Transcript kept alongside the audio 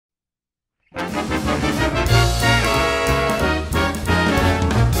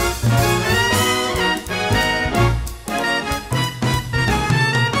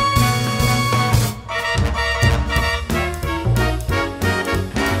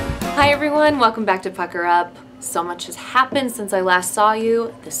Hi everyone, welcome back to Pucker Up. So much has happened since I last saw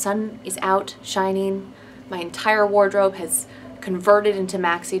you. The sun is out, shining. My entire wardrobe has converted into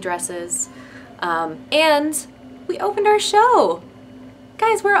maxi dresses. And we opened our show.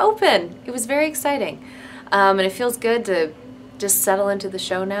 Guys, we're open. It was very exciting. And it feels good to just settle into the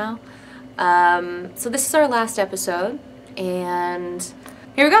show now. So this is our last episode, and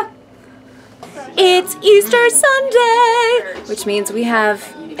here we go. It's Easter Sunday, which means we have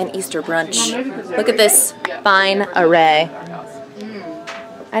an Easter brunch. Look at this fine array.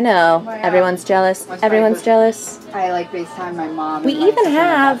 I know, everyone's jealous. Everyone's jealous. I like FaceTime my mom. We even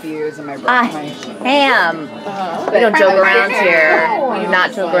have a ham. We don't joke around here. We do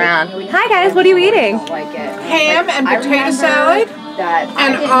not joke around. Hi guys, what are you eating? Ham and potato salad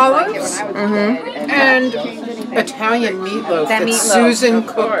and olives and Italian meatloaf that Susan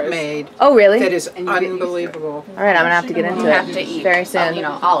Cook made. Oh really? That is unbelievable. All right, I'm gonna have to get into it. To eat very soon. You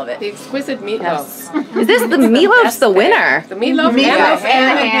know, all of it. The exquisite meatloaf. Is this the meatloaf's the winner? The meatloaf, Meatloaf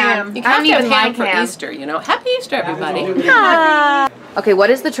and and ham. You can't even like ham for Easter, you know. Happy Easter, everybody. Okay, what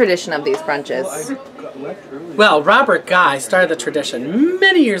is the tradition of these brunches? Well, Robert Guy started the tradition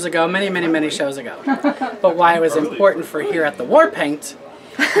many years ago, many shows ago. But why it was important for here at the Warpaint,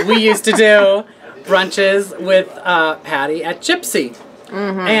 we used to do brunches with Patty at Gypsy.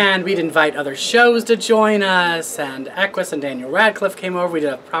 And we'd invite other shows to join us, and Equus and Daniel Radcliffe came over. We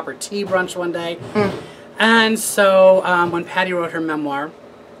did a proper tea brunch one day. And so when Patty wrote her memoir,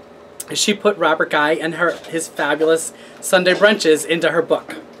 she put Robert Guy and his fabulous Sunday brunches into her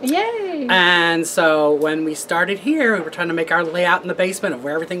book. Yay! And so when we started here, we were trying to make our layout in the basement of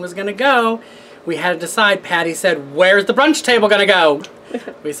where everything was going to go. We had to decide. Patty said, "Where's the brunch table going to go?"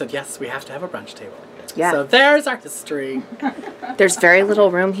 We said, "Yes, we have to have a brunch table." Yeah. So there's our history. There's very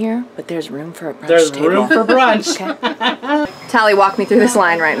little room here, but there's room for a brunch There's table. room for brunch. Okay. Tally, walk me through this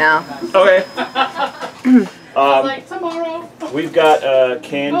line right now. Okay. Like tomorrow. We've got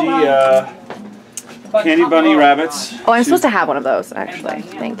candy bunny rabbits. Oh, I'm supposed to have one of those, actually.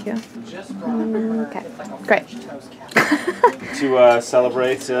 Thank you. Okay, great. To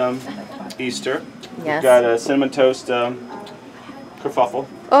celebrate Easter. Yes. We've got a cinnamon toast kerfuffle.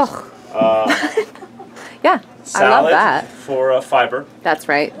 Oh. Yeah, Salad I love that. for fiber. That's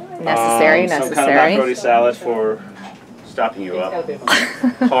right. Necessary, Some kind of necessary. macaroni salad for stopping you up.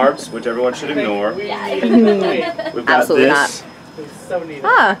 Carbs, which everyone should ignore. We've got Absolutely this. not.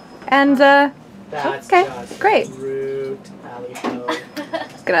 Ah, and okay, great.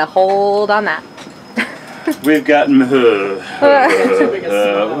 Just gonna hold on that. We've got we've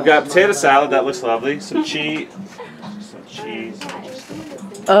got potato salad that looks lovely. Some cheese.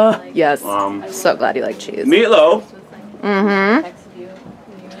 Yes. So glad you like cheese. Meatloaf.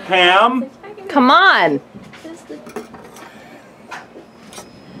 Ham. Come on.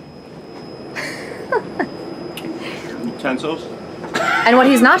 Utensils. And what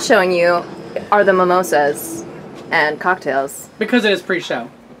he's not showing you are the mimosas and cocktails. Because it is pre-show.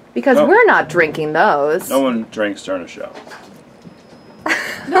 Because we're not drinking those. No one drinks during a show.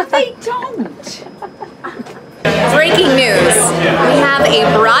 No, they don't. Breaking news. We have a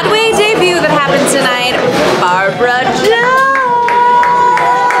Broadway debut that happened tonight. Barbara Jones.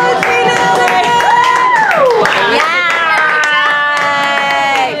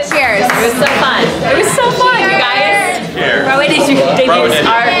 Yay! Cheers. It was so fun. It was so fun, you guys. Cheers. Broadway debuts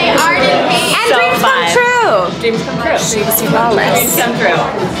are And so dreams fun. come true. Dreams come true. Dreams flawless. Dreams come true.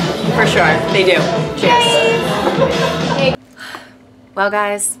 For sure. They do. Cheers. Well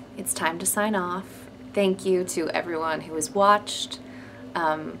guys, it's time to sign off. Thank you to everyone who has watched.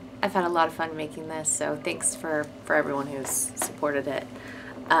 I've had a lot of fun making this, so thanks for everyone who's supported it.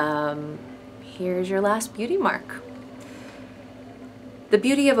 Here's your last beauty mark. The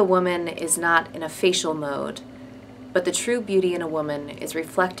beauty of a woman is not in a facial mode, but the true beauty in a woman is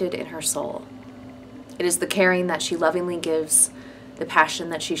reflected in her soul. It is the caring that she lovingly gives, the passion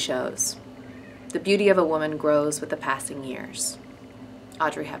that she shows. The beauty of a woman grows with the passing years.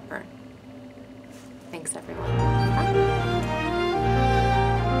 Audrey Hepburn. Thanks, everyone. Bye.